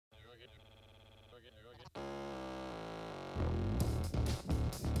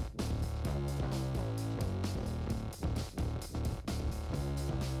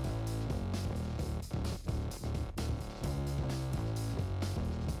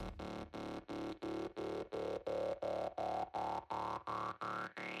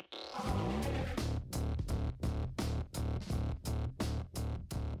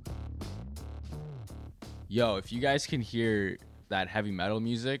Yo, if you guys can hear that heavy metal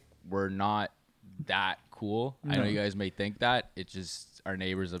music, we're not that cool. I know you guys may think that. It's just our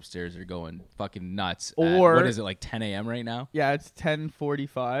neighbors upstairs are going fucking nuts. Or what is it, like 10 a.m. right now? Yeah, it's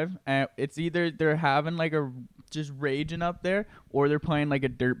 10:45, and it's either they're having like a just raging up there, or they're playing like a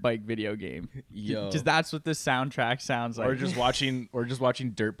dirt bike video game. Yo, Just that's what the soundtrack sounds like. or just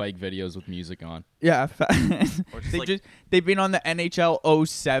watching dirt bike videos with music on. Yeah, Or they've been on the NHL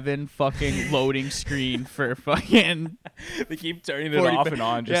 07 fucking loading screen for fucking They keep turning it off and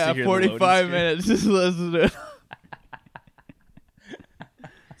on just to hear 45 the loading minutes. Just listen to it.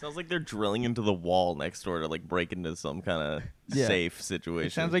 Sounds like they're drilling into the wall next door to like break into some kind of Yeah. safe situation.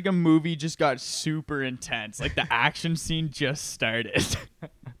 It sounds like a movie just got super intense. Like the action scene just started.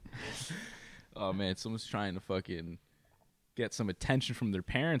 Oh man, someone's trying to fucking get some attention from their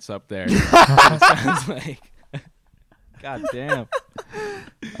parents up there. It sounds like. God damn.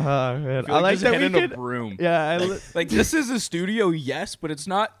 Oh man, I like that we hitting a could. broom. Yeah, Like this is a studio, yes, but it's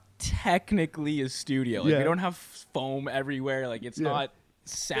not technically a studio. Like Yeah. we don't have foam everywhere. Like it's not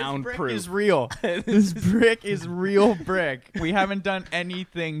soundproof. This brick is real. This brick is real brick. We haven't done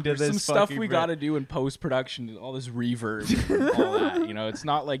anything to There's this some stuff fucking we brick. got to do in post production, all this reverb, and all that. You know, it's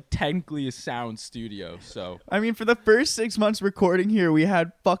not like technically a sound studio. So I mean, for the first 6 months recording here, we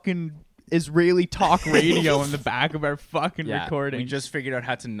had fucking Israeli talk radio in the back of our fucking recording. we just figured out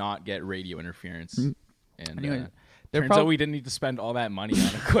how to not get radio interference. And Anyway, they're turns out we didn't need to spend all that money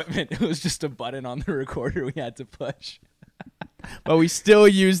on equipment. It was just a button on the recorder we had to push. but we still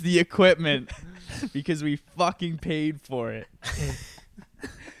use the equipment because we fucking paid for it.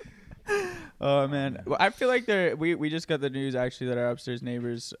 Oh man, well, I feel like we just got the news actually that our upstairs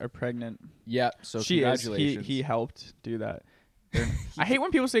neighbors are pregnant. Yeah, so She is. congratulations. He helped do that. I hate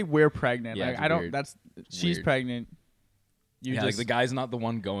when people say we're pregnant. Yeah, like it's I don't. weird. That's she's Weird. pregnant. You Yeah, just like the guy's not the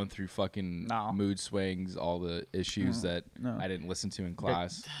one going through fucking No. mood swings, all the issues that no. I didn't listen to in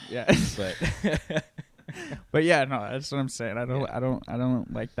class. yeah. But But yeah, no, that's what I'm saying. I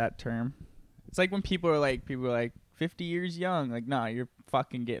don't like that term. It's like when people are like 50 years young. Like, nah, you're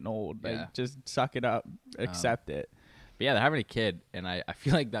fucking getting old. Like, Yeah. just suck it up, accept it. But yeah, they're having a kid, and I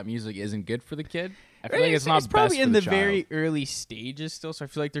feel like that music isn't good for the kid. I feel like it's not probably best in for the child. very early stages still. So I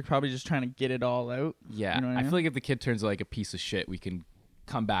feel like they're probably just trying to get it all out. Yeah, You know what I I mean? feel like if the kid turns out like a piece of shit, we can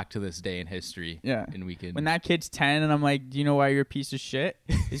come back to this day in history. Yeah. and we can. When that kid's 10 and I'm like, do you know why you're a piece of shit?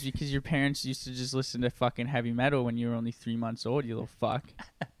 It's because your parents used to just listen to fucking heavy metal when you were only 3 months old, you little fuck.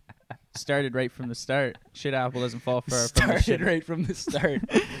 Started right from the start. Shit apple doesn't fall far from the shit. started right from the start.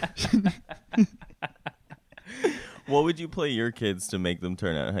 What would you play your kids to make them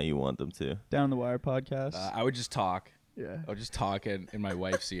turn out how you want them to? Down the Wire podcast. I would just talk. Yeah. I would just talk, and my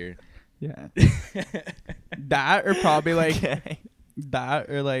wife's ear. Yeah. That or probably like that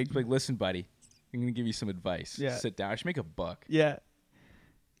or like Like, listen, buddy, I'm gonna give you some advice. Yeah. Sit down. I should make a book. yeah.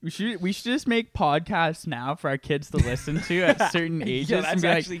 We should just make podcasts now for our kids to listen to at certain ages. Yeah, and that's be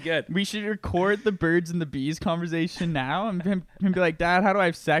like, actually good. we should record the birds and the bees conversation now and him be like, Dad, how do I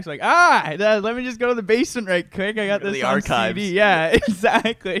have sex? Like, Dad, let me just go to the basement right quick. I got Go to this the on archives. CD. Yeah,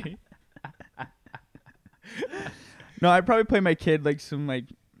 exactly. No, I'd probably play my kid like some like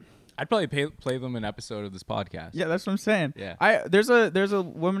I'd probably play them an episode of this podcast. yeah, that's what I'm saying. Yeah. There's a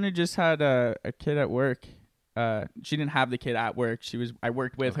woman who just had a kid at work. She didn't have the kid at work. I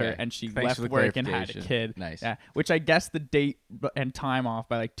worked with her Okay. and she Thanks left for the work and had a clarification. kid. Nice. Yeah, which I guess the date and time off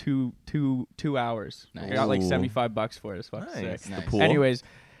by like two hours. Nice. I got like Ooh. $75 for it. It's fucking Nice. sick. Nice. The pool. Anyways,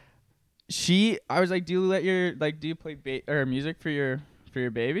 I was like, do you play music for your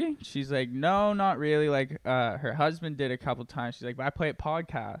baby? She's like, no, not really. Like, her husband did a couple times. She's like, but I play at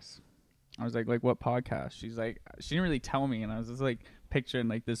podcasts. I was like what podcast? She's like, she didn't really tell me, and I was just like picturing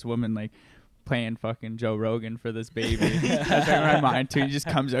like this woman like playing fucking Joe Rogan for this baby. That's in my mind too. He just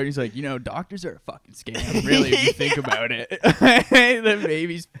comes out, and he's like, doctors are a fucking scam, really, if you think about it. The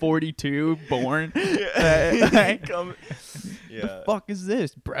baby's 42, born. Like, Yeah. the fuck is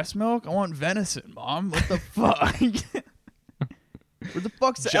this? Breast milk? I want venison, Mom. What the fuck? Where the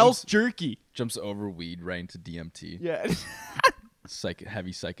fuck's the elk jerky? Jumps over weed right into DMT. Yeah.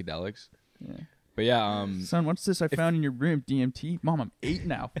 Heavy psychedelics. Yeah. But yeah, Son, what's this I found in your room? DMT? Mom, I'm 8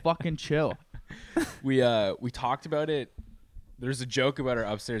 now. Fucking chill. we talked about it. There's a joke about our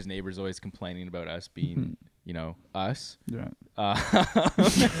upstairs neighbors always complaining about us being, us. Yeah.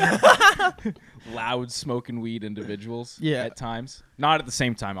 Loud smoking weed individuals. Yeah. At times, not at the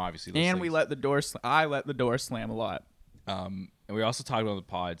same time, obviously. those And we things. let the door I let the door slam a lot. And we also talked about the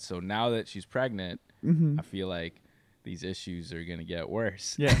pod. So now that she's pregnant, Mm-hmm. I feel like these issues are gonna get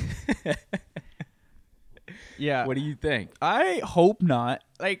worse. Yeah. Yeah. What do you think? I hope not.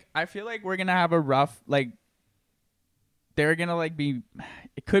 Like, I feel like we're gonna have a rough, like, they're gonna like be.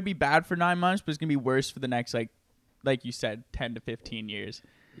 It could be bad for 9 months, but it's gonna be worse for the next like you said, 10 to 15 years.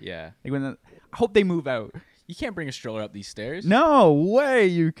 Yeah. Like I hope they move out. You can't bring a stroller up these stairs. No way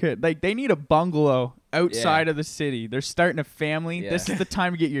you could. Like they need a bungalow outside of the city. They're starting a family. Yeah. This is the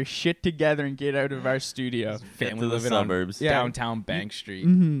time to get your shit together and get out of our studio. Family to the living suburbs. on Yeah. downtown Bank Street.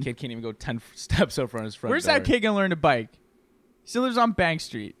 Mhm. Kid can't even go 10 steps out front of his front Where's door. that kid gonna learn to bike? He still lives on Bank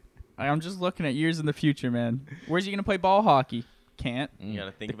Street. I'm just looking at years in the future, man. Where's he gonna play ball hockey? Can't. You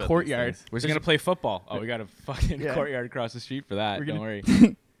gotta think The about courtyard. these things. Where's he gonna play football? Oh, we got a fucking Yeah. courtyard across the street for that. We're Don't gonna-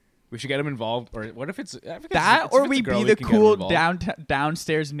 worry. We should get him involved. Or what if it's That, or we be the cool down.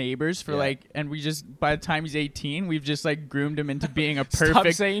 downstairs neighbors for Yeah. and we just by the time he's 18, we've just like groomed him into being a Stop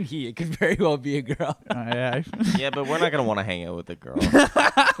perfect. saying he. It could very well be a girl. Yeah. Yeah, but we're not gonna want to hang out with a girl.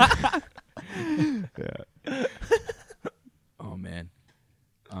 Oh man.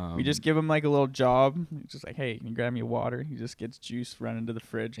 We just give him like a little job. Just like, hey, can you grab me a water? He just gets juice, run into the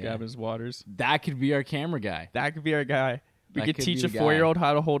fridge, Yeah. grab his waters. that could be our camera guy. That could be our guy. We That could could teach be a the guy. 4-year-old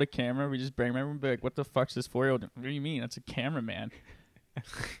how to hold a camera. We just bring him over and be like, what the fuck's this 4-year-old? What do you mean? That's a cameraman.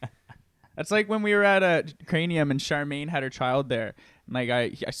 That's like when we were at a Cranium and Charmaine had her child there. And like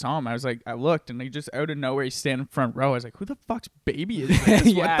I saw him. I was like, I looked and like just out of nowhere he's standing front row. I was like, who the fuck's baby is this?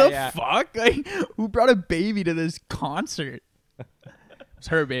 Yeah, what the yeah. fuck? Like, who brought a baby to this concert? It's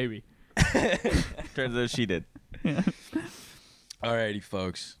her baby. Turns out she did. Alrighty,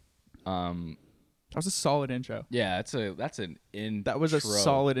 folks. That was a solid intro. Yeah, that's an in. That was a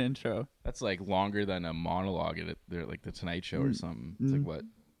solid intro. That's like longer than a monologue at like the Tonight Show or something. It's like what,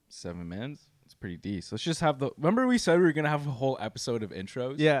 7 minutes? It's pretty decent. Let's just have the. Remember we said we were gonna have a whole episode of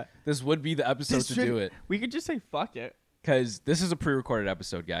intros. Yeah. This would be the episode to do it We could just say fuck it. because this is a pre-recorded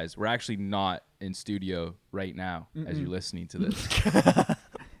episode, guys. We're actually not in studio right now as you're listening to this.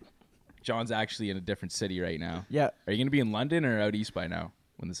 John's actually in a different city right now. Yeah. Are you gonna be in London or out east by now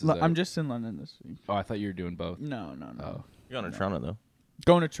when this is? I'm out? just in London this week. Oh, I thought you were doing both. No. Oh. You're going to Toronto though.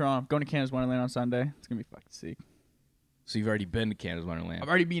 Going to Toronto. Going to Canada's Wonderland on Sunday. It's gonna be fucking sick. So you've already been to Canada's Wonderland. I've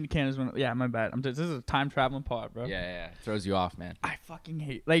already been to Canada's Wonderland. Yeah, my bad. This is a time traveling pod, bro. Yeah. Throws you off, man. I fucking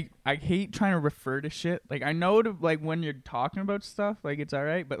hate I hate trying to refer to shit. Like I know to like when you're talking about stuff, like it's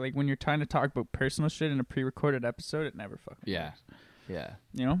alright, but like when you're trying to talk about personal shit in a pre-recorded episode, it never fucking Yeah. works. Yeah.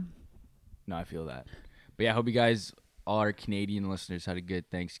 You know? No, I feel that. But yeah, I hope you guys, all our Canadian listeners, had a good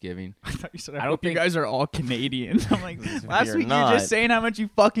Thanksgiving. I thought you said I I don't hope you think- guys are all Canadian. I'm like last You're week you were not. just saying how much you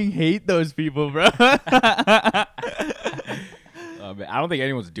fucking hate those people, bro. But I don't think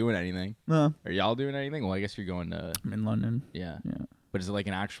anyone's doing anything. No. Are y'all doing anything? Well, I guess you're going to. I'm in London. Yeah. Yeah. But is it like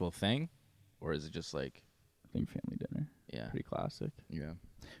an actual thing, or is it just like? I think family dinner. Yeah. Pretty classic. Yeah.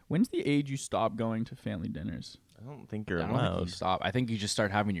 When's the age you stop going to family dinners? I don't think you're I don't think allowed. you stop. I think you just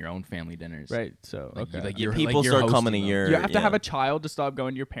start having your own family dinners. Right. So Like, okay. you, like Your you're, people like you're start coming to hosting them. your. Do you have to yeah. have a child to stop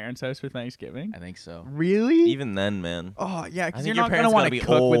going to your parents' house for Thanksgiving? I think so. Really? Even then, man. Oh yeah, I because think you're your not gonna parents want gotta to be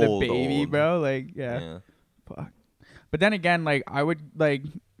cook with a old, baby, old. bro. Like yeah. Fuck. But then again, like I would like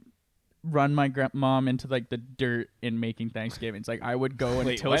run my mom into like the dirt in making Thanksgivings. Like I would go Wait,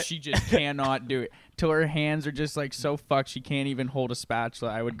 until what? she just cannot do it, till her hands are just like so fucked she can't even hold a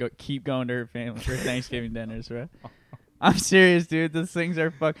spatula. I would keep going to her family for Thanksgiving dinners, right? I'm serious, dude. Those things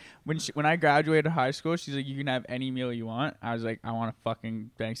are fuck. When I graduated high school, she's like, "You can have any meal you want." I was like, "I want a fucking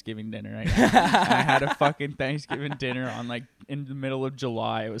Thanksgiving dinner right now." And I had a fucking Thanksgiving dinner on like in the middle of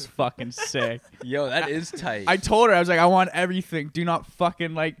July. It was fucking sick. Yo, that is tight. I told her I was like, "I want everything. Do not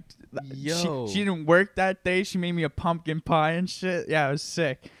fucking like." Yo. She didn't work that day. She made me a pumpkin pie and shit. Yeah, it was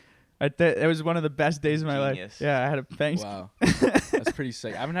sick. It was one of the best days of my life. Genius. Yeah, I had a Thanksgiving. Wow. That's pretty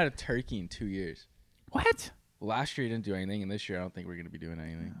sick. I haven't had a turkey in 2 years. What? Last year you didn't do anything, and this year I don't think we're gonna be doing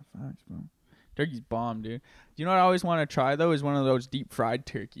anything. Facts, bro. Turkey's bomb, dude. Do you know what I always want to try though? Is one of those deep fried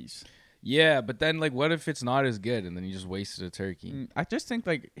turkeys. Yeah, but then like, what if it's not as good, and then you just wasted a turkey? I just think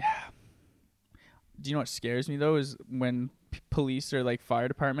like, do you know what scares me though? Is when police or like fire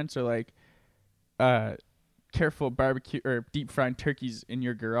departments are like, careful barbecue or deep fried turkeys in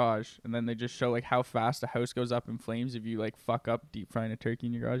your garage, and then they just show like how fast a house goes up in flames if you like fuck up deep frying a turkey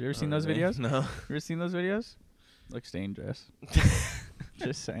in your garage. You ever seen those videos? No. Ever seen those videos? Looks dangerous.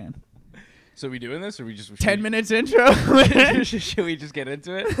 Just saying. So we doing this, or we just 10 minutes intro. should we just get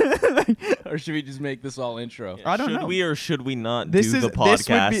into it, or should we just make this all intro? I don't should know. we or should we not This do is- the this would be-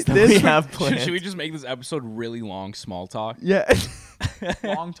 podcast that this we would- have Should, planned? should we just make this episode really long, small talk, Yeah.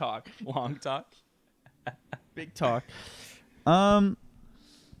 Long talk. long talk? Big talk.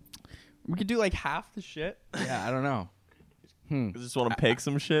 We could do like half the shit. Yeah, I don't know. I just want to pick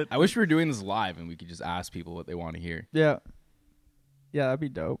some shit. I wish we were doing this live and we could just ask people what they want to hear. Yeah. Yeah, that'd be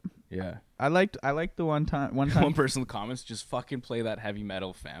dope. Yeah. I liked the one time. One person in the comments, just fucking play that heavy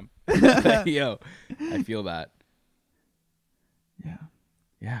metal, fam. Yo, I feel that. Yeah.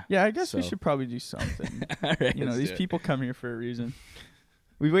 Yeah. Yeah, I guess we So- should probably do something. All right, You know, let's these do it. people come here for a reason.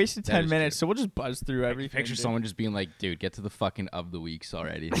 We wasted That 10 is minutes, true. so we'll just buzz through everything. Picture dude. someone just being like, dude, get to the fucking of the weeks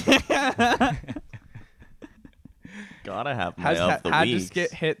already. Gotta have my Has of the had weeks. to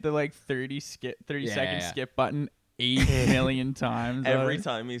hit the like 30 Yeah, second yeah. skip button 8 million times. Every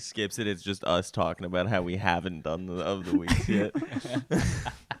time he skips it, it's just us talking about how we haven't done the of the weeks yet.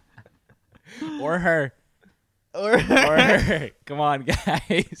 Or her. Or Or her. Come on,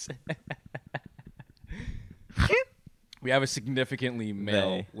 guys. We have a significantly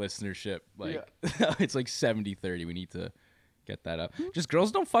male listenership. Like it's like 70-30. We need to get that up. Just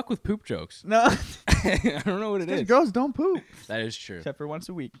girls don't fuck with poop jokes. no, I don't know what it is. girls don't poop That is true. except for once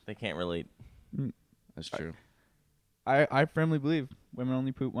a week. They can't relate. That's true. I firmly believe women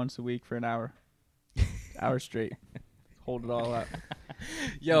only poop once a week for an hour. Hour straight. Hold it all up.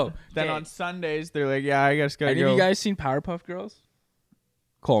 Yo, Then on Sundays they're like, yeah, I guess gotta any go. of you guys seen Powerpuff Girls?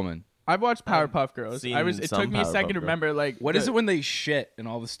 Coleman. I've watched Powerpuff Girls. seen It some took me a second Powerpuff to Girls. remember like What is it when they shit and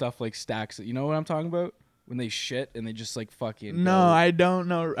all the stuff like stacks? You know what I'm talking about? When they shit and they just like fucking. No, I don't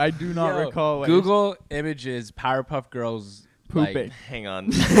know. I do not Yo, recall. What it's Google images Powerpuff Girls pooping. like, Hang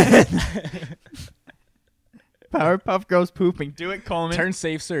on. Powerpuff Girls pooping. Do it, Coleman. turn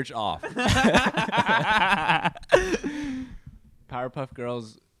safe search off. Powerpuff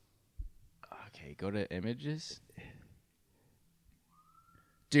Girls. Okay, go to images.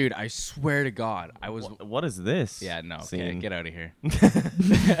 Dude, I swear to God, I was. What is this? Yeah, no. Okay, scene? get out of here.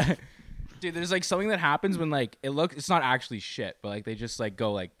 Dude, there's like something that happens when like it's not actually shit, but like they just like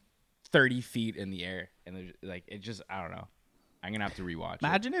go like 30 feet in the air and they're like it just I don't know. I'm gonna have to rewatch it.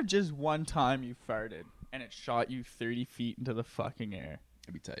 Imagine if just one time you farted and it shot you 30 feet into the fucking air.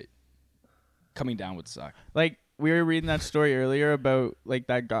 It'd be tight. Coming down would suck. Like we were reading that story earlier about like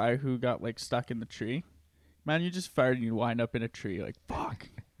that guy who got like stuck in the tree. Man, you just farted and you wind up in a tree. Like fuck.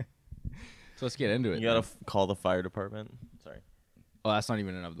 So let's get into it. You gotta then. call the fire department. Sorry. Oh, that's not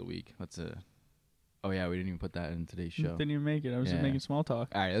even an of the week. That's a. Oh yeah, we didn't even put that in today's show. Didn't even make it. I was Yeah. just making small talk.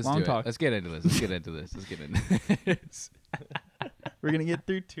 All right, let's Long do talk. it. Let's get into this. Let's get into this. Let's get into this. We're gonna get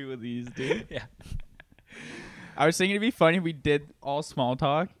through 2 of these, dude. Yeah. I was thinking it'd be funny if we did all small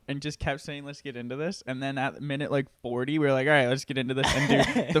talk and just kept saying let's get into this, and then at minute like 40, we are like, all right, let's get into this and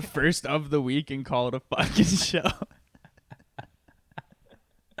do the first of the week and call it a fucking show.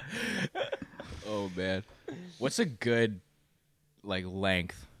 Oh man, what's a good like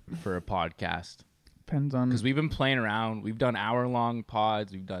length for a podcast? Depends on. Because we've been playing around. We've done hour-long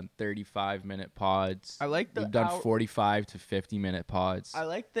pods. We've done 35-minute pods. I like the We've done hour- 45 to 50-minute pods. I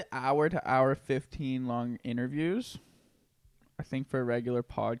like the hour to hour 15 long interviews. I think for a regular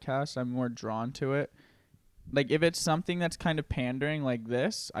podcast, I'm more drawn to it. Like if it's something that's kind of pandering like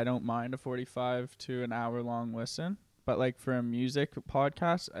this, I don't mind a 45 to an hour long listen. But like for a music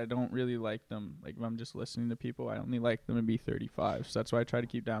podcast, I don't really like them. Like if I'm just listening to people, I only like them to be 35. So that's why I try to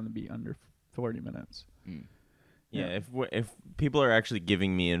keep down the beat under 40 minutes. Yeah, if people are actually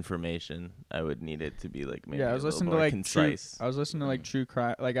giving me information, I would need it to be like maybe I was a little listening to more like concise. I was listening to like true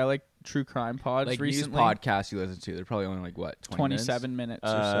crime. Like I like true crime pods like recently. news podcasts you listen to, they're probably only like what 27 minutes or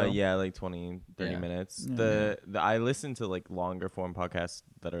so. Yeah, like 20, 30 Yeah. minutes. Yeah. The I listen to like longer form podcasts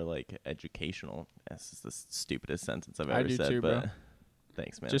that are like educational. That's just the stupidest sentence I've I ever do said, too, but bro.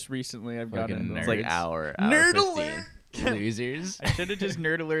 thanks, man. Just recently, I've Fucking gotten into it's nerds. like hour Nerd 15. alert! losers. I should have just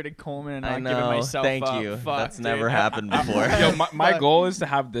nerd alerted Coleman and I not given know. myself Thank up. you. Fuck, That's dude. never happened before. Yo, my Fuck. goal is to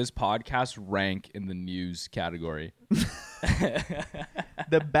have this podcast rank in the news category.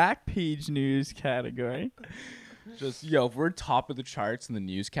 The back page news category. Just if we're top of the charts in the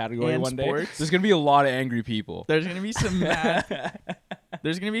news category And one day, sports. there's gonna be a lot of angry people. There's gonna be some mad.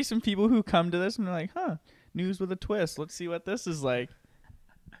 There's gonna be some people who come to this and they're like, "Huh, news with a twist. Let's see what this is like."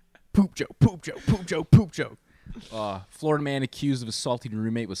 Poop joke, poop joke, poop joke, poop joke. Florida man accused of assaulting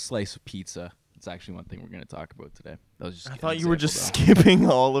roommate with slice of pizza. It's actually one thing we're gonna talk about today. That was just I an thought you were just example, skipping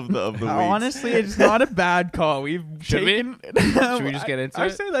all of the weeks. Honestly, it's not a bad call. We've Should we? taken. Should we just get into I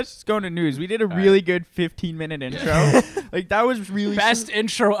it? say let's just go into news. We did a right. really good 15-minute intro. Like that was really though. Best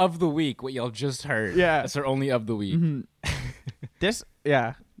intro of the week. What y'all just heard. Yeah. That's our only of the week. Mhm. This,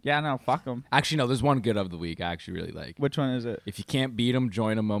 yeah, no, fuck them. Actually, no. There's one good of the week I actually really like. Which one is it? If you can't beat them,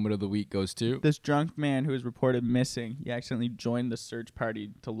 join a moment of the week goes to. This drunk man who was reported missing. He accidentally joined the search party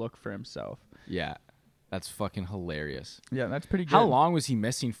to look for himself. Yeah. That's fucking hilarious. Yeah, that's pretty good. How long was he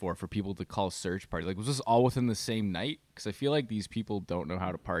missing for people to call search party? Like, was this all within the same night? Because I feel like these people don't know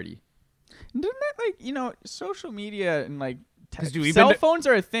how to party. Didn't that social media and like 'Cause, dude, we've cell been to- phones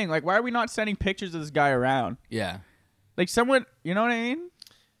are a thing. Like, why are we not sending pictures of this guy around? Yeah. Like, someone, you know what I mean?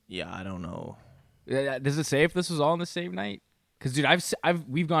 Yeah, I don't know. Does it say if this was all on the same night? Because, dude,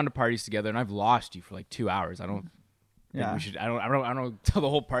 we've gone to parties together and I've lost you for like 2 hours. I don't think Yeah. we should. I don't tell the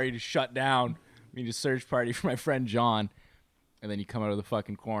whole party to shut down. We need a search party for my friend John, and then you come out of the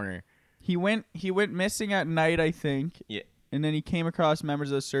fucking corner. He went missing at night, I think. Yeah. And then he came across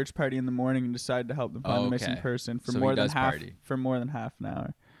members of the search party in the morning and decided to help them find Oh, the missing okay. person for So he more than does half party. an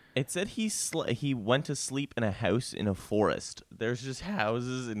hour. It said he went to sleep in a house in a forest. There's just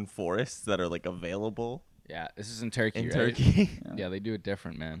houses in forests that are like available Yeah, this is in Turkey, in right? Turkey. Yeah, they do it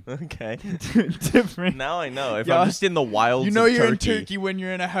different, man. Okay. Different. Now I know. If Yeah. I'm just in the wilds, You know of you're Turkey, in Turkey when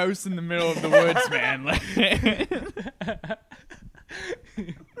you're in a house in the middle of the woods, man. Like,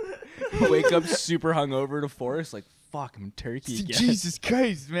 Wake up super hungover to forest, like fuck, I'm in Turkey again. Jesus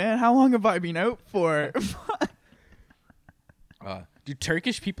Christ, man. How long have I been out for? Do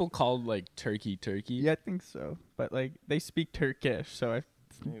Turkish people call like Turkey? Yeah, I think so. But like they speak Turkish, so I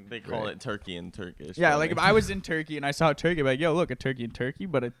they call Right. it Turkey in Turkish. yeah, don't like they? if I was in Turkey and I saw a turkey, I'd be like, yo, look, a turkey in Turkey,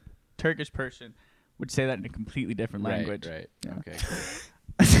 but a Turkish person would say that in a completely different language. Right. Yeah. Okay.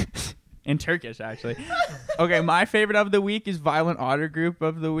 Cool. In Turkish, actually. Okay, my favorite of the week is Violent Otter Group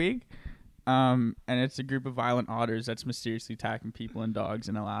of the Week. And it's a group of violent otters that's mysteriously attacking people and dogs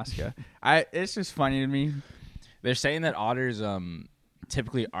in Alaska. It's just funny to me. They're saying that otters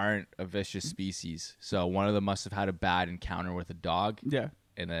typically aren't a vicious species, so one of them must have had a bad encounter with a dog, Yeah.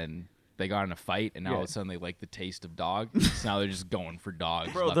 and then they got in a fight, and now all of a sudden they like the taste of dog. So now they're just going for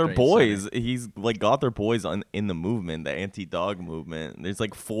dogs. Bro, left, they're right, and boys. center. He's like got their boys in the movement, the anti-dog movement. There's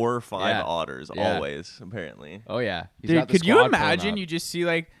like 4 or 5 Yeah. otters Yeah. always, apparently. Oh yeah, He's Dude, got the could you squad pulling imagine up. you just see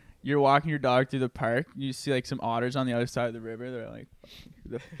like you're walking your dog through the park, you see like some otters on the other side of the river. They're like, "Who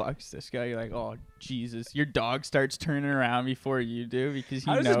the fuck's this guy?" You're like, "Oh Jesus!" Your dog starts turning around before you do because he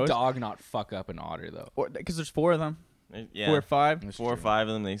How does knows. a dog not fuck up an otter though? Because there's 4 of them, Yeah. 4 or 5. That's 4 or true. 5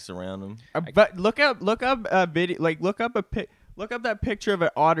 of them, they surround him. But look up a video, like look up that picture of an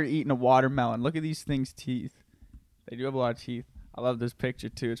otter eating a watermelon. Look at these things' teeth. They do have a lot of teeth. I love this picture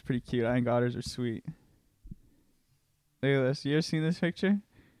too. It's pretty cute. I think otters are sweet. Look at this. You ever seen this picture?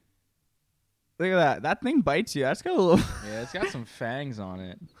 Look at that. That thing bites you. That's got a little. Yeah, it's got some fangs on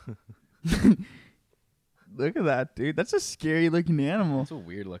it. Look at that, dude. That's a scary looking animal. It's a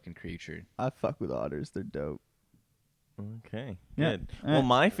weird looking creature. I fuck with otters. They're dope. Okay, Yeah. good. Well,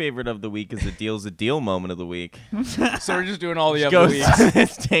 my favorite of the week is the Deal's a Deal moment of the week. So we're just doing all the other Goes weeks. to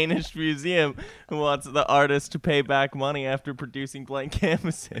this Danish museum who wants the artist to pay back money after producing blank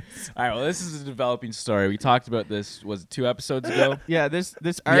canvases. All right, well, this is a developing story. We talked about this, was it 2 episodes ago? Yeah, this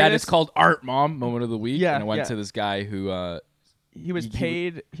Yeah, artist. it's called Art Mom Moment of the Week. Yeah, and I went yeah. to this guy who He was he-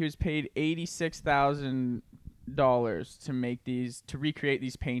 paid. He was paid $86,000 to make these, to recreate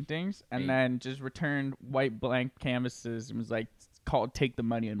these paintings, and Hey. then just returned white blank canvases and was like, "Called, take the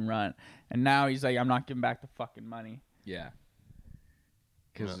money and run." And now he's like, "I'm not giving back the fucking money yeah.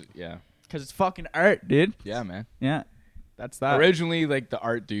 Cuz yeah. because it's fucking art, dude." Yeah, man. Yeah, that's that. Originally like the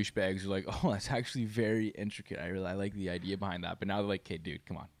art douchebags were like, "Oh, that's actually very intricate. I like the idea behind that." But now they're like, "Okay, dude,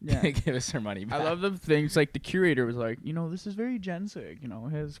 come on. Yeah. Give us our money back." I love the things like the curator was like, this is very Jensig.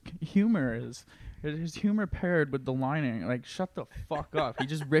 His humor is his humor paired with the lining. Like, shut the fuck up. He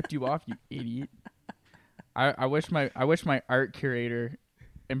just ripped you off, you idiot. I wish my art curator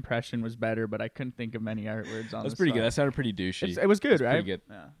impression was better, but I couldn't think of many art words on. That's the pretty good. spot. That sounded pretty douchey. It was good, It's right? pretty good.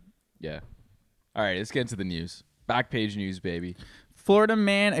 Yeah. Yeah. All right, let's get into the news. Back page news, baby. Florida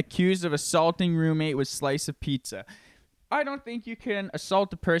man accused of assaulting roommate with slice of pizza. I don't think you can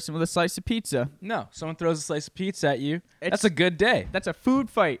assault a person with a slice of pizza. No, someone throws a slice of pizza at you. It's- That's a good day. That's a food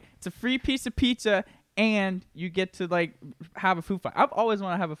fight. It's a free piece of pizza, and you get to like have a food fight. I've always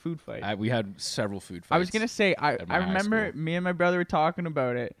wanted to have a food fight. We had several food fights. I was gonna say I at my high remember school. me and my brother were talking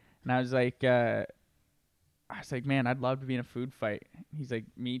about it, and I was like, man, I'd love to be in a food fight. He's like,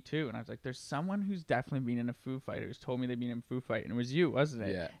 me too, and I was like, there's someone who's definitely been in a food fight who's told me they've been in a food fight, and it was you, wasn't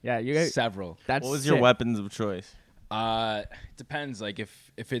it? Yeah. Yeah, you guys. Several. That's What was your sick. weapons of choice? It depends. Like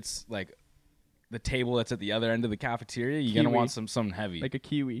if it's like the table that's at the other end of the cafeteria, you're gonna Kiwi. want something heavy. Like a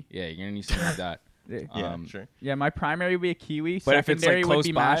kiwi. Yeah, you're gonna need something like that. Yeah. Sure. Yeah, my primary would be a kiwi. But if it's, like, Secondary would close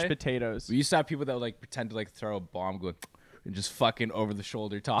be mashed by, potatoes. We used to have people that would like pretend to like throw a bomb, go and just fucking over the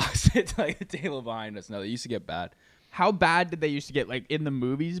shoulder toss it to like the table behind us. No, they used to get bad. How bad did they used to get? Like in the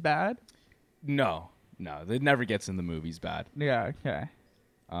movies, bad? No, it never gets in the movies bad. Yeah, okay.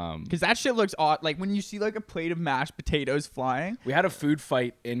 Because that shit looks odd. Like when you see like a plate of mashed potatoes flying. We had a food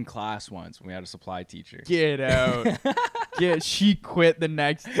fight in class once when we had a supply teacher. Get out. She quit the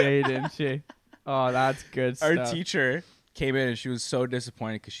next day, didn't she? Oh, that's good Our stuff. teacher came in and she was so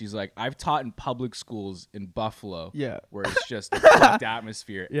disappointed because she's like, I've taught in public schools in Buffalo. Yeah. Where it's just a fucked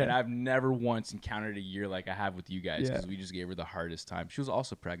atmosphere. Yeah. And I've never once encountered a year like I have with you guys because Yeah. we just gave her the hardest time. She was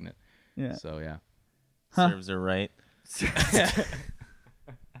also pregnant. Yeah. So, yeah. Serves her right.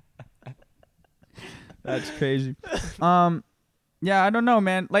 That's crazy. Yeah, I don't know,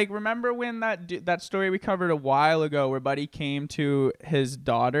 man. Like, remember when that story we covered a while ago where Buddy came to his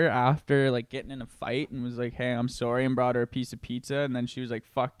daughter after, like, getting in a fight and was like, hey, I'm sorry, and brought her a piece of pizza, and then she was like,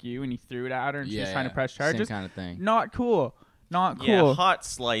 fuck you, and he threw it at her, and she was trying to press charges? Same kind of thing. Not cool. Not cool. Yeah, hot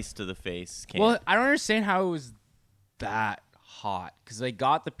slice to the face. Can't. Well, I don't understand how it was that hot because they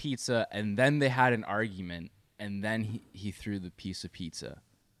got the pizza and then they had an argument and then he threw the piece of pizza.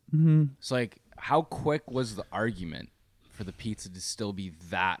 Mm-hmm. So, like, how quick was the argument for the pizza to still be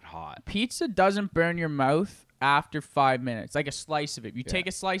that hot? Pizza doesn't burn your mouth after 5 minutes. Like a slice of it. You take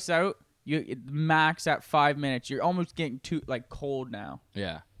a slice out, max at 5 minutes. You're almost getting too like cold now.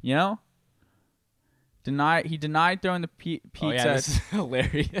 Yeah. You know? He denied throwing the pizza. Oh, yeah, this is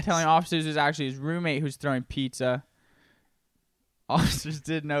hilarious. Telling officers it was actually his roommate who's throwing pizza. Officers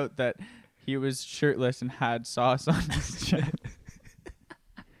did note that he was shirtless and had sauce on his chest.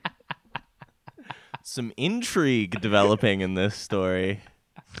 Some intrigue developing in this story.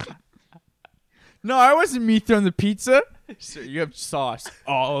 No, I wasn't me throwing the pizza. Sir, you have sauce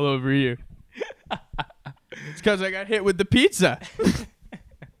all over you. It's because I got hit with the pizza.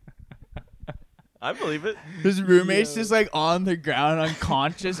 I believe it. His roommate's just like on the ground,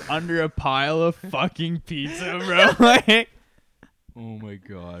 unconscious, under a pile of fucking pizza, bro. Like, Oh my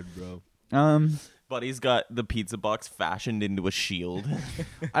god, bro. Buddy's got the pizza box fashioned into a shield.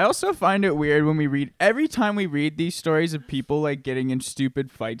 I also find it weird when every time we read these stories of people like getting in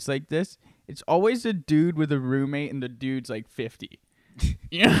stupid fights like this, it's always a dude with a roommate and the dude's like 50.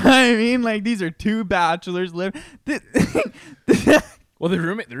 You know what I mean? Like, these are two bachelors live. Well, the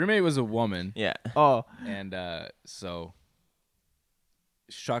roommate was a woman. Yeah. Oh, And so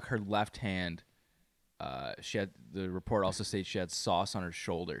struck her left hand. The report also states she had sauce on her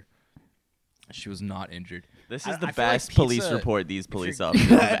shoulder. She was not injured. This I is the feel like best police pizza- report these police officers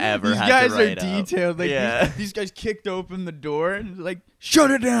have ever these had guys to are write up. detailed. Like, Yeah. these guys kicked open the door and like,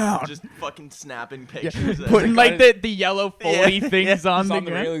 shut it down. Just fucking snapping Yeah. pictures. of Putting it. like the yellow foley Yeah. things on He's the on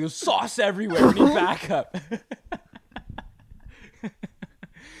the ground. railing. There's sauce everywhere. We need backup.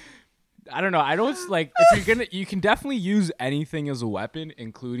 I don't know. I don't like if you're you can definitely use anything as a weapon,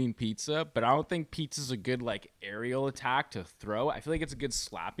 including pizza. But I don't think pizza's a good like aerial attack to throw. I feel like it's a good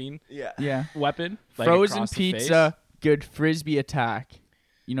slapping Yeah. Yeah. weapon. Like, Frozen across the pizza, face. good frisbee attack.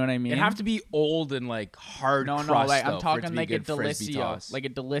 You know what I mean? It'd have to be old and like hard. No, crust, like though, I'm for it to talking be like a good frisbee Delicio, toss. like a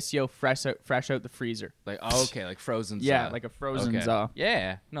Delicio fresh out the freezer. Like okay, like frozen. Yeah, like a frozen za.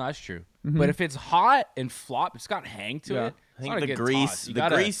 Yeah, no, that's true. But if it's hot and flop, it's got hang to Yeah. it. I It's think not a the good grease, toss. You the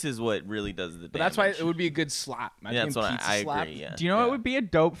gotta- grease is what really does the damage. But that's why it would be a good slap. Yeah, Imagine that's what pizza I slap. agree. Yeah. Do you know Yeah. what would be a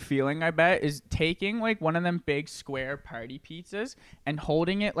dope feeling? I bet is taking like one of them big square party pizzas and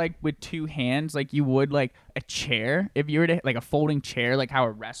holding it like with two hands, like you would like a chair. If you were to like a folding chair, like how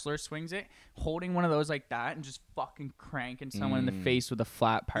a wrestler swings it, holding one of those like that and just fucking cranking someone in the face with a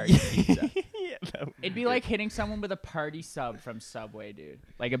flat party pizza. Yeah, that would It'd be like hitting someone with a party sub from Subway, dude.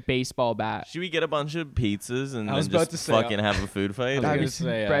 Like a baseball bat. Should we get a bunch of pizzas and I then was about just to say, fucking have a food fight? I was That'd gonna be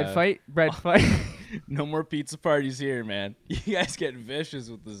say, bread fight. No more pizza parties here, man. You guys get vicious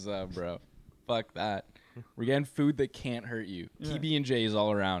with this, bro. Fuck that. We're getting food that can't hurt you. TB&J's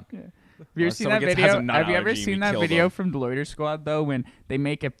all around. Have you ever Unless seen someone that has video? a nut Have you ever allergy and seen we that kill video them. from Deloitte Squad though, when they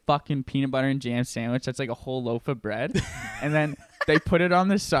make a fucking peanut butter and jam sandwich that's like a whole loaf of bread, and then they put it on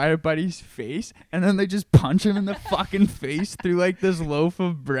the side of Buddy's face, and then they just punch him in the fucking face through like this loaf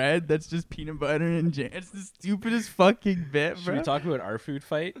of bread that's just peanut butter and jam. It's the stupidest fucking bit, Should bro. we talk about our food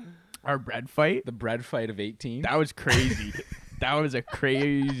fight? Our bread fight? The bread fight of 18? That was crazy. That was a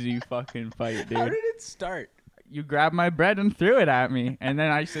crazy fucking fight, dude. How did it start? You grabbed my bread and threw it at me, and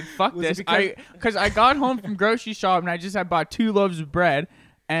then I said, "Fuck Was it this!" Because I got home from grocery shop and I bought 2 loaves of bread,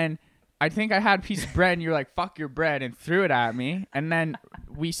 and I think I had a piece of bread, and you're like, "Fuck your bread," and threw it at me, and then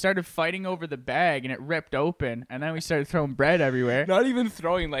we started fighting over the bag, and it ripped open, and then we started throwing bread everywhere. Not even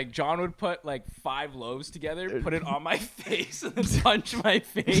throwing. Like, John would put, like, 5 loaves together, put it on my face, and then punch my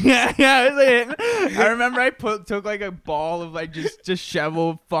face. Yeah, it was like, I remember I took like a ball of like just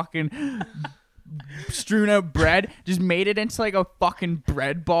disheveled fucking strewn out bread, just made it into like a fucking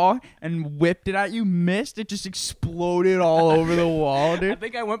bread ball and whipped it at you, missed, it just exploded all over the wall, I dude.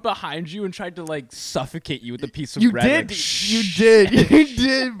 think I went behind you and tried to, like, suffocate you with a piece of You bread. did, like, you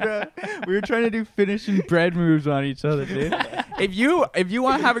did, bro. We were trying to do finishing bread moves on each other, dude. if you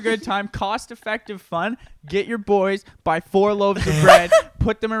want to have a good time, cost-effective fun, get your boys, buy 4 loaves of bread,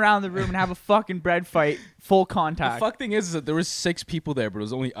 put them around the room, and have a fucking bread fight, full The contact. fuck thing is that there was 6 people there, but it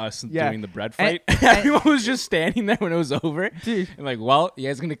was only us Yeah. doing the bread And- fight. Everyone was just standing there when it was over. Dude. And like, well, you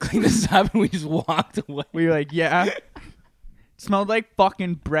guys gonna clean this up? And we just walked away. We were like, yeah. Smelled like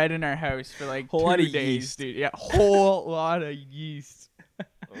fucking bread in our house for like Whole 2 lot of days, yeast. dude. Yeah, whole lot of yeast.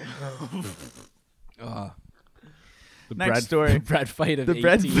 The Next story. The bread fight of The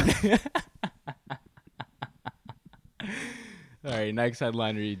bread 18. All right, next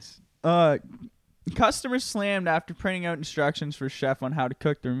headline reads. Customers slammed after printing out instructions for chef on how to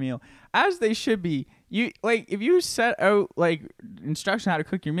cook their meal, as they should be. You like if you set out like instructions on how to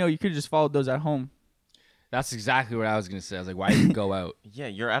cook your meal, you could have just followed those at home. That's exactly what I was gonna say. I was like, why even go out? Yeah,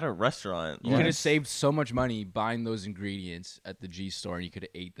 you're at a restaurant. You could have saved so much money buying those ingredients at the G store, and you could have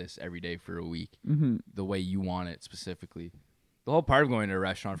ate this every day for a week, the way you want it specifically. The whole part of going to a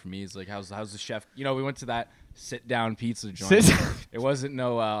restaurant for me is like, how's the chef? You know, we went to that sit down pizza joint. It wasn't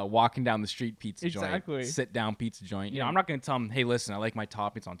no walking down the street pizza Exactly. joint. Sit down pizza joint. You know, Yeah. I'm not gonna tell them, hey, listen, I like my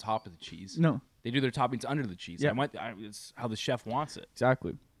toppings on top of the cheese. No, They do their toppings under the cheese. Yeah. It's how the chef wants it.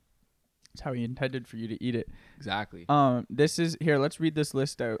 exactly. It's how he intended for you to eat it. Exactly. This is here. Let's read this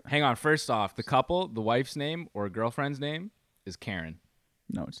list out. Hang on. First off, the couple, the wife's name or girlfriend's name is Karen.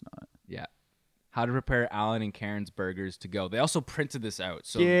 No, it's not. Yeah. How to prepare Alan and Karen's burgers to go. They also printed this out.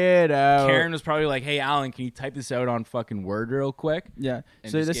 So Get out. Karen was probably like, hey, Alan, can you type this out on fucking Word real quick? Yeah.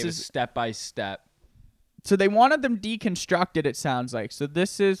 And So just this gave is us step by step. So they wanted them deconstructed, it sounds like. So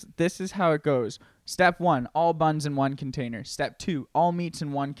this is how it goes. Step 1, all buns in one container. Step 2, all meats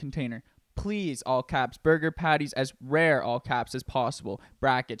in one container. Please, all caps, burger patties as rare, all caps, as possible.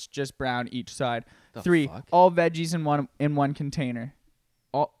 Brackets, just brown each side. The 3, fuck? all veggies in one container.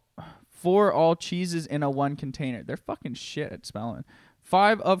 4, all cheeses in a one container. They're fucking shit at spelling.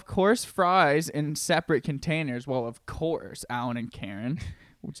 5, of course, fries in separate containers. Well, of course, Alan and Karen.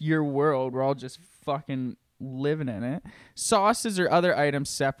 It's your world. We're all just fucking living in it. Sauces or other items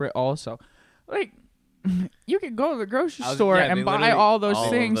separate also. Like, you could go to the grocery store yeah, and they buy literally- all those all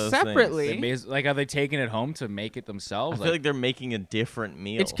of things those things. separately. Like, are they taking it home to make it I themselves? feel like they're making a different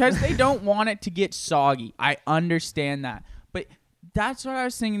meal. It's because they don't want it to get soggy. I understand that. But that's what I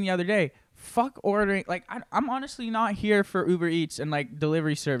was thinking the other day. Fuck ordering. Like, I'm honestly not here for Uber Eats and, like,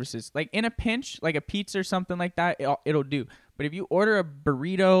 delivery services. Like, in a pinch, like a pizza or something like that, it'll do. But if you order a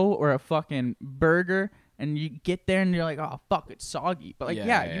burrito or a fucking burger and you get there and you're like, oh, fuck, it's soggy. But, like, you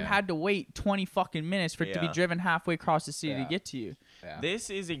Yeah. had to wait 20 fucking minutes for it to be Yeah. driven halfway across the city to Yeah. get to you. Yeah.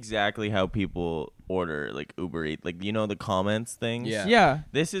 This is exactly how people order like Uber Eats. Like, you know, the comments things. Yeah. Yeah.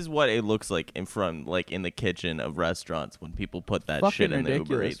 This is what it looks like in the kitchen of restaurants when people put that Fucking shit in the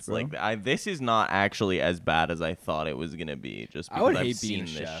Uber ridiculous, Eats. bro. Like, this is not actually as bad as I thought it was gonna be. Just I because would I've hate being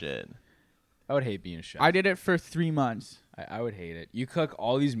seen a this chef. shit. I would hate being a chef. I did it for 3 months. I would hate it. You cook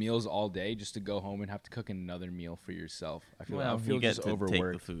all these meals all day just to go home and have to cook another meal for yourself. I feel you get just to take the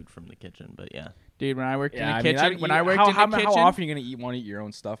overworked. food from the kitchen, but yeah. Dude, when I worked Yeah, in the kitchen, mean, when you- I worked how, in the kitchen, how often are you gonna want to eat your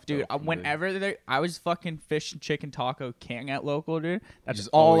own stuff, dude, though, from whenever I was fucking fish and chicken taco king at local, dude. That's just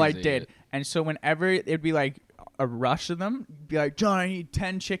all I always ate did. it. And so whenever it'd be like a rush of them, be like, John, I need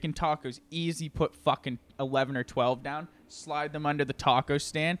 10 chicken tacos. Easy, put fucking 11 or 12 down, slide them under the taco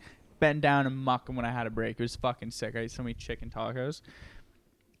stand, bend down and muck them when I had a break. It was fucking sick. I ate so many chicken tacos.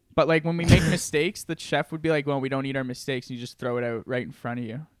 But like when we make mistakes, the chef would be like, well, we don't eat our mistakes. And you just throw it out right in front of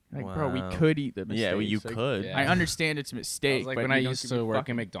you. Like, bro, we Wow. could eat the mistakes. Yeah, well, you Like, could. Yeah. I understand it's a It mistake. was like but when you I don't used give to me work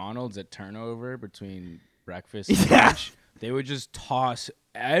fucking- at McDonald's at turnover between breakfast and Yeah. lunch. They would just toss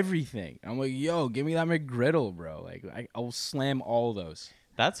everything. I'm like, yo, give me that McGriddle, bro. Like, I'll slam all those.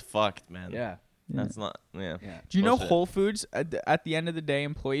 That's fucked, man. Yeah. That's not. Yeah. Yeah. Do you know Bullshit. Whole Foods at the end of the day,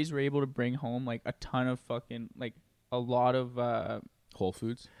 employees were able to bring home like a ton of fucking like a lot of Whole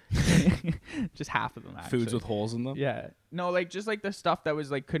Foods. just half of them actually. Foods with holes in them. Yeah. No, like just like the stuff that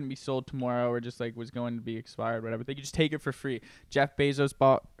was like couldn't be sold tomorrow or just like was going to be expired, whatever. They could just take it for free. Jeff Bezos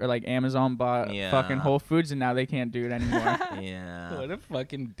bought or like Amazon bought Yeah. fucking Whole Foods and now they can't do it anymore. Yeah. What a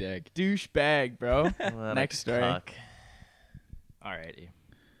fucking dick. Douchebag, bro. What a Next story. cuck. Alrighty.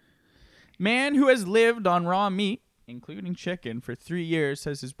 Man who has lived on raw meat, including chicken, for 3 years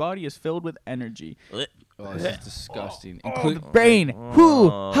says his body is filled with energy. Oh, this is disgusting. Oh, the brain. Whoo.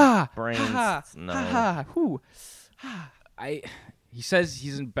 Ha. brains, Ha. no. Ha. Ha. Whoo. He says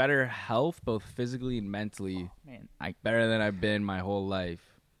he's in better health, both physically and mentally, Man, better than I've been my whole life.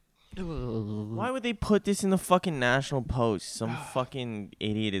 Why would they put this in the fucking National Post? Some fucking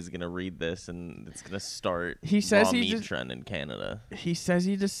idiot is gonna read this and it's gonna start He says raw he meat just- trend in Canada. He says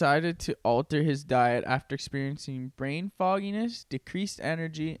he decided to alter his diet after experiencing brain fogginess, decreased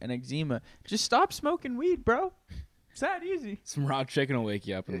energy, and eczema. Just stop smoking weed, bro. It's that easy. Some raw chicken will wake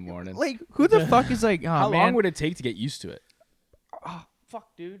you up in the morning. Like, who the fuck is like, oh, How man. long would it take to get used to it? Oh,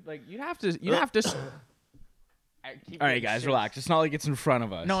 fuck, dude. Like, you'd have to. All right, guys, relax. It's not like it's in front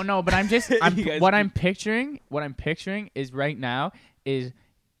of us. No, but I'm just You guys what keep- I'm picturing is right now is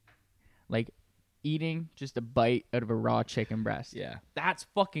like eating just a bite out of a raw chicken breast. Yeah. That's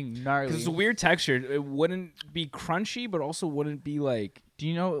fucking gnarly. Because it's a weird texture. It wouldn't be crunchy, but also wouldn't be like, Do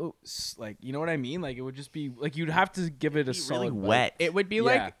you know like, you know what I mean? Like, it would just be like, you'd have to give it a Be solid really bite. wet. it would be Yeah.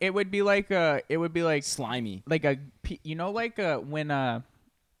 like it would be like Slimy. like a you know like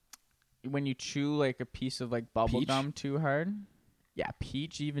when you chew like a piece of like bubble Peach? gum too hard. Yeah,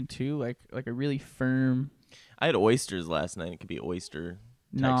 peach even too, like a really firm. I had oysters last night. It could be oyster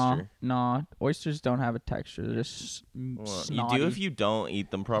texture. No, oysters don't have a texture. They're just Well, you snotty. do if you don't eat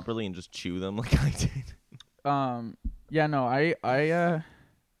them properly and just chew them like I did. Yeah, no,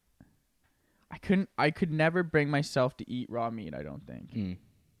 I could never bring myself to eat raw meat, I don't think. Mm.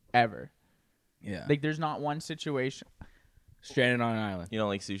 Ever. Yeah. Like there's not one situation Stranded on an island. You don't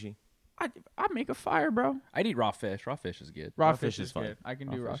like sushi? I'd make a fire, bro. I'd eat raw fish. Raw fish is good. Raw fish fish is fine. good. I can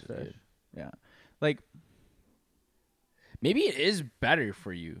Raw do raw fish is fish. good. Yeah. Like Maybe it is better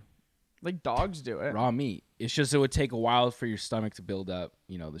for you. dogs do it. Raw meat. It's just it would take a while for your stomach to build up,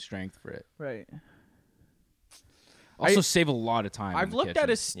 the strength for it. Right. Also save a lot of time. in I've the looked at kitchen.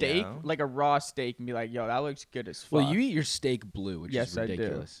 a steak, Yeah. like a raw steak, and be like, yo, that looks good as fuck. Well, you eat your steak blue, which Yes, is I do.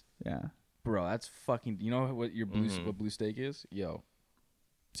 ridiculous. Yeah. Bro, that's fucking. You know what your blue Mhm. what blue steak is? Yo,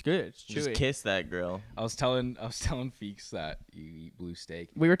 It's good. It's chewy. Just kiss that girl. I was telling Feeks that you eat blue steak.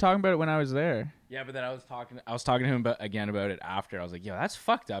 We were talking about it when I was there. Yeah, but then I was talking to him about it after. I was like, yo, that's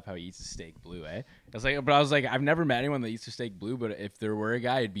fucked up how he eats a steak blue, eh? I was like, I've never met anyone that eats a steak blue, but if there were a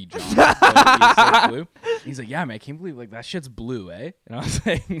guy, it'd be John. that would eat a steak blue. He's like, yeah, man, I can't believe like that shit's blue, eh? And I was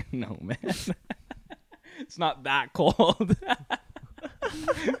like, no, man, it's not that cold.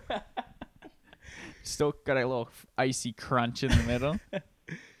 Still got a little icy crunch in the middle.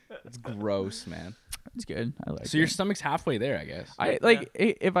 It's gross, man. It's good. I like So it. your stomach's halfway there, I guess. I like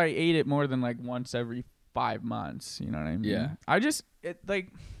if I ate it more than like once every 5 months, you know what I mean? Yeah. I just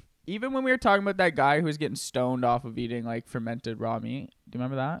even when we were talking about that guy who was getting stoned off of eating like fermented raw meat. Do you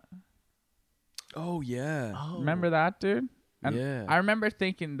remember that? Oh yeah. Remember that, dude? And Yeah. I remember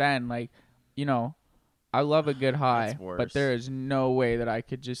thinking then, like, I love a good high, That's but worse. there is no way that I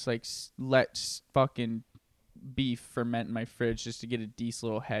could just like let fucking beef ferment in my fridge just to get a decent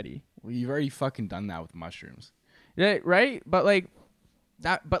little heady. Well, you've already fucking done that with mushrooms. Yeah, right? But like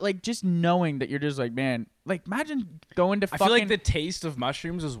that, but like just knowing that you're just like, man, like imagine going to I fucking. feel like the taste of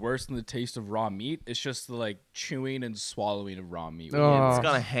mushrooms is worse than the taste of raw meat. It's just the like chewing and swallowing of raw meat. Oh. It's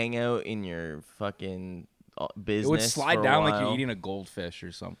gonna hang out in your fucking business. It would slide for a down like you're while. eating a goldfish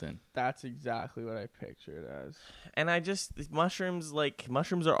or something. That's exactly what I pictured as. And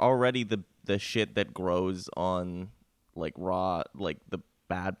mushrooms are already the shit that grows on like raw, like the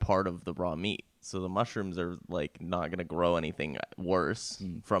bad part of the raw meat. So the mushrooms are like not gonna grow anything worse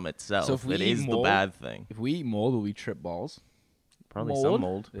from itself. So if we it eat is the mold- bad thing. If we eat mold, will we trip balls? Probably some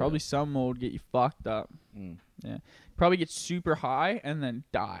mold. Probably some mold get you fucked up. Mm. Yeah. Probably get super high and then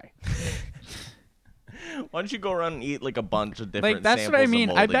die. Why don't you go around and eat like a bunch of different Like that's what I samples of mean.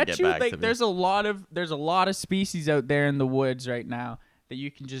 mold I and bet get you back to like me? there's a lot of species out there in the woods right now that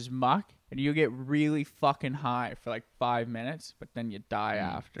you can just muck and you get really fucking high for like 5 minutes, but then you die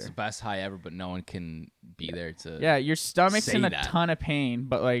after. It's the best high ever, but no one can be there to. Yeah, your stomach's say in a that. ton of pain,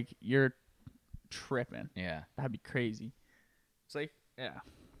 but like you're tripping. Yeah. That'd be crazy. It's like, yeah.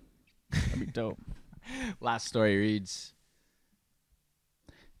 That'd be dope. Last story reads.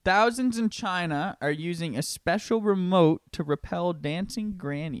 Thousands in China are using a special remote to repel dancing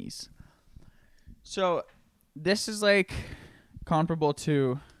grannies. So, this is like comparable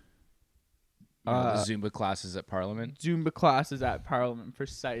to The Zumba classes at Parliament. Zumba classes at Parliament.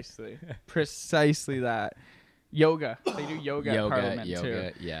 Precisely. Precisely that. Yoga. They do yoga at Parliament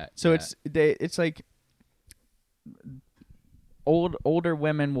too. Yeah. So yeah. it's like older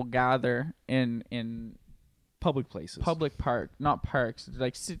women will gather in public places. public not parks,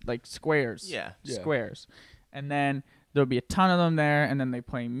 like squares. Yeah. Squares. And then there'll be a ton of them there, and then they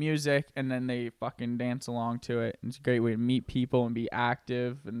play music, and then they fucking dance along to it. And it's a great way to meet people and be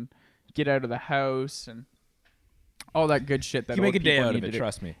active and get out of the house and all that good shit that You make old a day people out need of it. to do.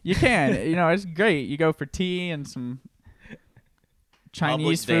 Trust me. You can. It's great. You go for tea and some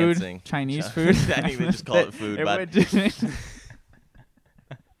Chinese Public food. dancing. Chinese food. I didn't even just call it food, but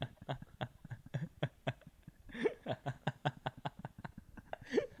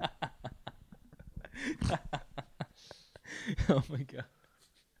Oh my god,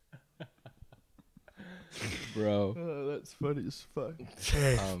 bro. Oh, that's funny as fuck.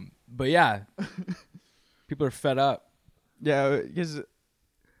 But yeah, people are fed up. Yeah, because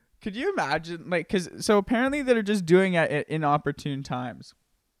could you imagine, like, so apparently they're just doing it at inopportune times.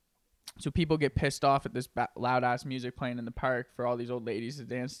 So people get pissed off at this loud ass music playing in the park for all these old ladies to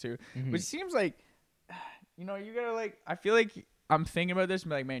dance to, which seems like, you gotta like. I feel like I'm thinking about this and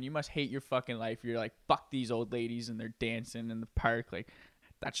be like, man, you must hate your fucking life. You're like, fuck these old ladies and they're dancing in the park. Like,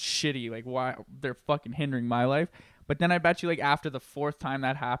 that's shitty. Like, why they're fucking hindering my life. But then I bet you, like, after the fourth time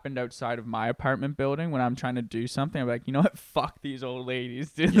that happened outside of my apartment building when I'm trying to do something, I'm like, you know what? Fuck these old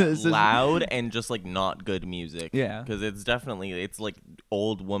ladies. Dude. This is loud and just like not good music. Yeah. Because it's like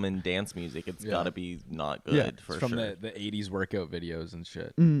old woman dance music. It's Yeah. gotta be not good Yeah. for From sure. the 80s workout videos and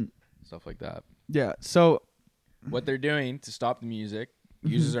shit, stuff like that. Yeah. So, What they're doing to stop the music,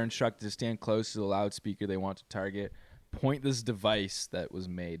 users are instructed to stand close to the loudspeaker they want to target, point this device that was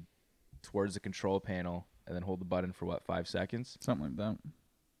made towards the control panel, and then hold the button for 5 seconds? something like that.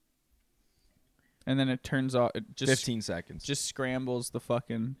 And then it turns off. It just 15 seconds. just scrambles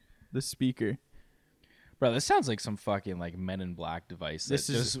the speaker. Bro, this sounds like some fucking like Men in Black device This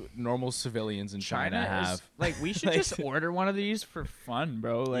that is- just normal civilians in China is- have. like, we should Like- just order one of these for fun,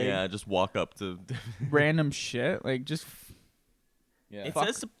 bro. Like, yeah, just walk up to. random shit. Like, just. Yeah. It Fuck.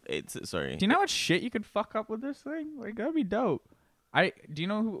 says it's sorry. Do you know what shit you could fuck up with this thing? Like, that'd be dope. Do you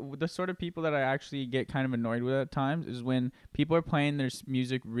know who the sort of people that I actually get kind of annoyed with at times is when people are playing their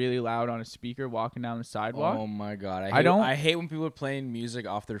music really loud on a speaker walking down the sidewalk. Oh my god, I don't- I hate when people are playing music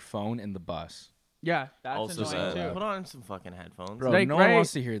off their phone in the bus. Yeah, that's Also annoying said, too. put on some fucking headphones. Bro, Like, no right- one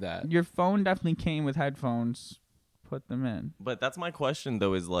wants to hear that. Your phone definitely came with headphones. Put them in. But that's my question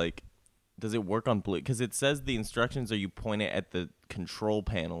though. Is like, does it work on Bluetooth? Because it says the instructions are you point it at the control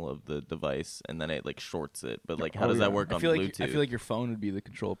panel of the device and then it like shorts it. But like, how Oh, does that yeah. work I on feel Bluetooth? like I feel like your phone would be the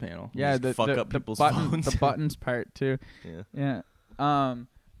control panel. Yeah, just fuck up the people's button, phones. the buttons part too. Yeah. Yeah.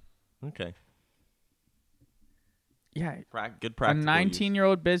 Okay. Yeah. Good A practical.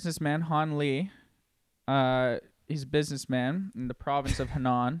 19-year-old businessman, Han Lee, he's a businessman in the province of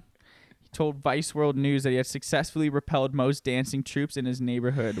Henan. He told Vice World News that he had successfully repelled most dancing troops in his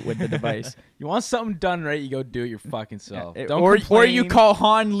neighborhood with the device. You want something done right, you go do it your fucking self. Yeah, Don't or complain. you call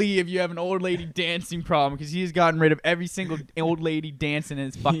Han Lee if you have an old lady dancing problem because he's gotten rid of every single old lady dancing in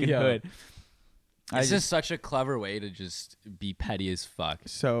his fucking Yeah. hood. It's just such a clever way to just be petty as fuck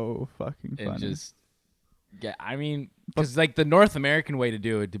so fucking funny. and just get. I mean, because like the North American way to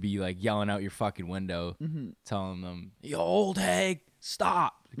do it to be like yelling out your fucking window, telling them, "You old hag,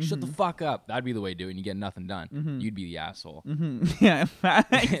 stop." Shut the fuck up. That'd be the way to do it, and you get nothing done. You'd be the asshole. yeah.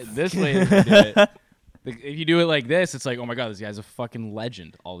 This way to do it. Like, if you do it like this, it's like, oh my god, this guy's a fucking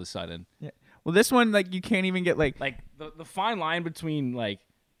legend all of a sudden. Yeah. Well, this one, like, you can't even get like Like the fine line between like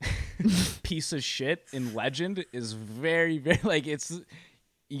piece of shit and legend is very, very like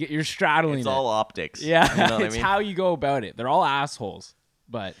you're straddling It's it. all optics. Yeah, You know what it's I mean? how you go about it. They're all assholes,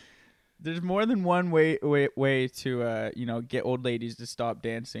 but there's more than one way to get old ladies to stop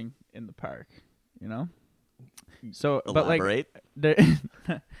dancing in the park, you know. So, but like, Elaborate.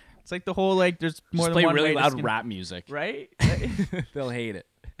 it's like the whole like there's more just than play one really way to loud skin- rap music. right? They'll hate it.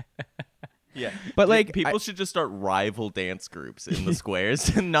 Yeah. But like people should just start rival dance groups in the squares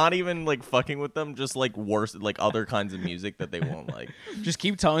and not even like fucking with them, just like worse, like other kinds of music that they won't like. Just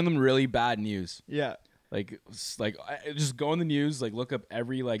keep telling them really bad news. yeah. Just go in the news, like look up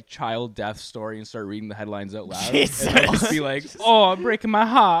every like child death story and start reading the headlines out loud. Jesus. And then just be like, "Oh, I'm breaking my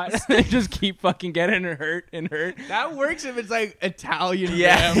heart." And just keep fucking getting hurt and hurt. That works if it's like Italian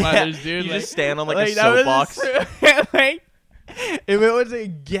Yeah, grandmothers, dude. You like, just stand on like a that was soapbox. like, if it was a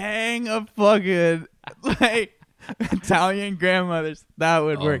gang of fucking like Italian grandmothers, that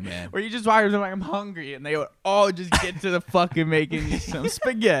would Oh, work. man. Where you just walk up and like, I'm hungry, and they would all just get to the fucking making you some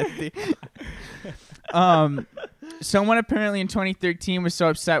spaghetti. Someone apparently in 2013 was so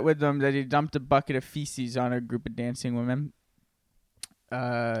upset with them that he dumped a bucket of feces on a group of dancing women.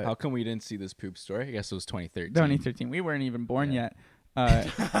 How come we didn't see this poop story? I guess it was 2013. 2013. We weren't even born yet.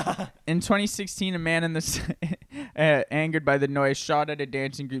 In 2016, a man in the angered by the noise shot at a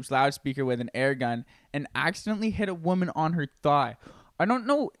dancing group's loudspeaker with an air gun and accidentally hit a woman on her thigh. I don't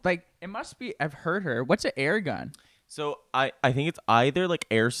know. Like, it must be. I've heard her. What's an air gun? So I think it's either like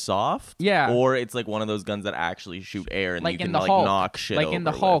airsoft, Yeah. or it's like one of those guns that actually shoot air and Like you in can the like Hulk, knock shit like over in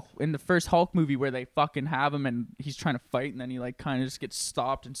the with. Hulk, in the first Hulk movie where they fucking have him and he's trying to fight and then he like kind of just gets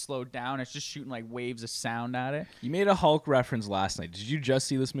stopped and slowed down. It's just shooting like waves of sound at it. You made a Hulk reference last night. Did you just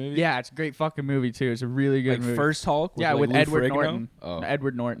see this movie? Yeah, it's a great fucking movie too. It's a really good Like movie. first Hulk? yeah, like with Lou Edward Ferrigno? Norton. Oh,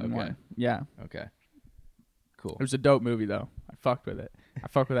 Edward Norton okay. one. Yeah, okay. Cool. it was a dope movie though. I fucked with it. I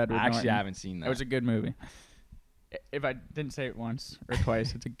fucked with Edward Actually, Norton. I haven't seen that. It was a good movie. If I didn't say it once or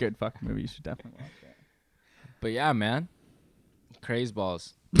twice, it's a good fucking movie. You should definitely watch it. But yeah, man. Craze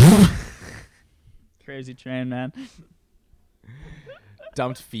balls. Crazy train, man.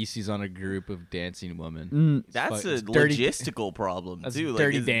 Dumped feces on a group of dancing women. That's a It's dirty- logistical problem That's too.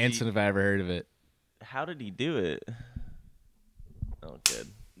 dirty like, dancing if I ever heard of it. How did he do it? Oh, good,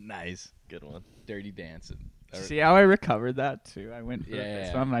 Nice. good one. Dirty dancing. See how I recovered that too? I went for Yeah.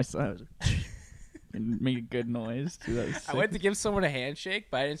 this on myself. And made a good noise too. That was I sick. went to give someone a handshake,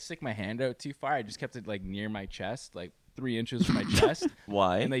 but I didn't stick my hand out too far. I just kept it like near my chest, like 3 inches from my chest.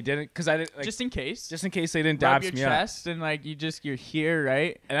 Why? And they didn't, because I didn't, like, just in case. just in case they didn't rub dabs your me up. chest and like you're here,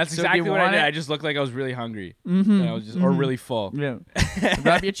 right? And that's So if exactly you what I want did. it- I just looked like I was really hungry. Mm-hmm. And I was just, or really full. Yeah.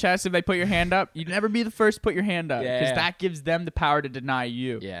 Rub your chest. If they put your hand up, you'd never be the first to put your hand up because Yeah. that gives them the power to deny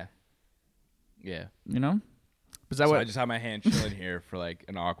you. Yeah. Yeah. You know? Was that So I what? just had my hand chilling here for like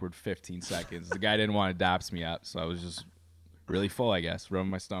an awkward 15 seconds. The guy didn't want to daps me up, so I was just really full, I guess, rubbing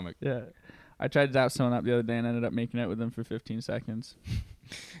my stomach. Yeah. I tried to dap someone up the other day and ended up making out with them for 15 seconds.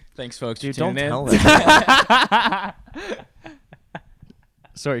 Thanks, folks, Dude, for don't tuning in. tell that.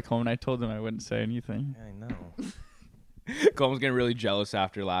 Sorry, Coleman. I told them I wouldn't say anything. I know. Coleman's getting really jealous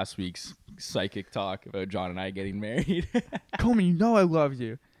after last week's psychic talk about John and I getting married. Coleman, you know I love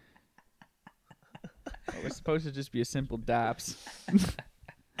you. We're supposed to just be a simple daps.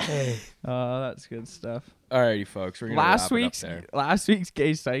 That's good stuff. Alrighty, folks. We're gonna wrap it up there. Last week's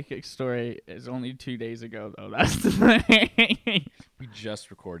gay psychic story is only 2 days ago though. That's the thing. We just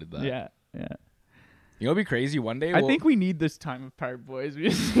recorded that. Yeah. You know what'd be crazy? One day I think we need this time apart, boys. We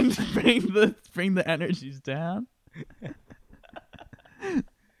just need to bring the energies down.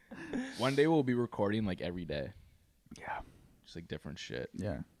 one day we'll be recording like every day. Yeah. Just like different shit.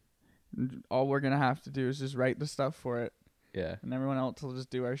 Yeah. All we're gonna have to do is just write the stuff for it, Yeah. and everyone else will just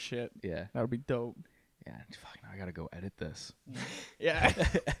do our shit. Yeah. That would be dope. Yeah. Fuck, now I gotta go edit this. Yeah.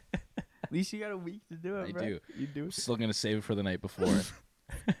 At least you got a week to do it. I bro. do. You do. I'm still gonna save it for the night before.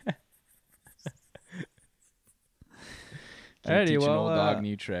 Keep Alrighty, teaching well, old dog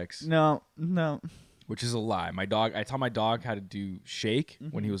new tricks, No. which is a lie. I taught my dog how to do shake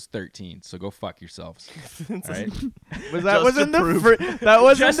when he was 13. So go fuck yourselves. All right. Was that Just wasn't to the prove- that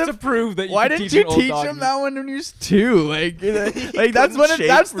wasn't Just the to prove that you Why can didn't teach you an old teach dog him new- that one when he was 2? Like that's couldn't one. shake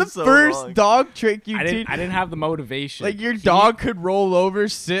That's for the so first long. dog trick you I teach. didn't have the motivation. Like your dog could roll over,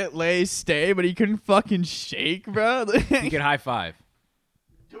 sit, lay, stay, but he couldn't fucking shake, bro. He can high five.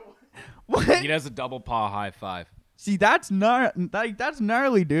 What? He does a double paw high five. See, that's that's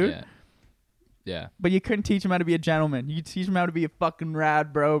gnarly, dude. Yeah. Yeah. But you couldn't teach him how to be a gentleman. You could teach him how to be a fucking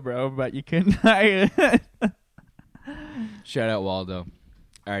rad bro, but you couldn't. Shout out Waldo.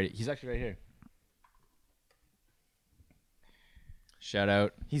 All right, he's actually right here. Shout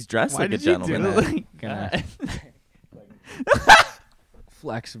out. He's dressed Why like a did you do gentleman. it like Gonna- that?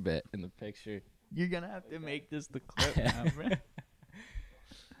 Flex a bit in the picture. You're gonna have to make this the clip now, bro.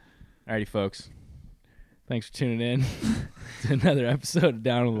 Alrighty, folks. Thanks for tuning in to another episode of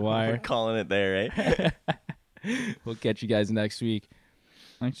Down on the We're Wire. calling it there, right? We'll catch you guys next week.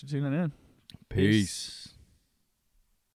 Thanks for tuning in. Peace.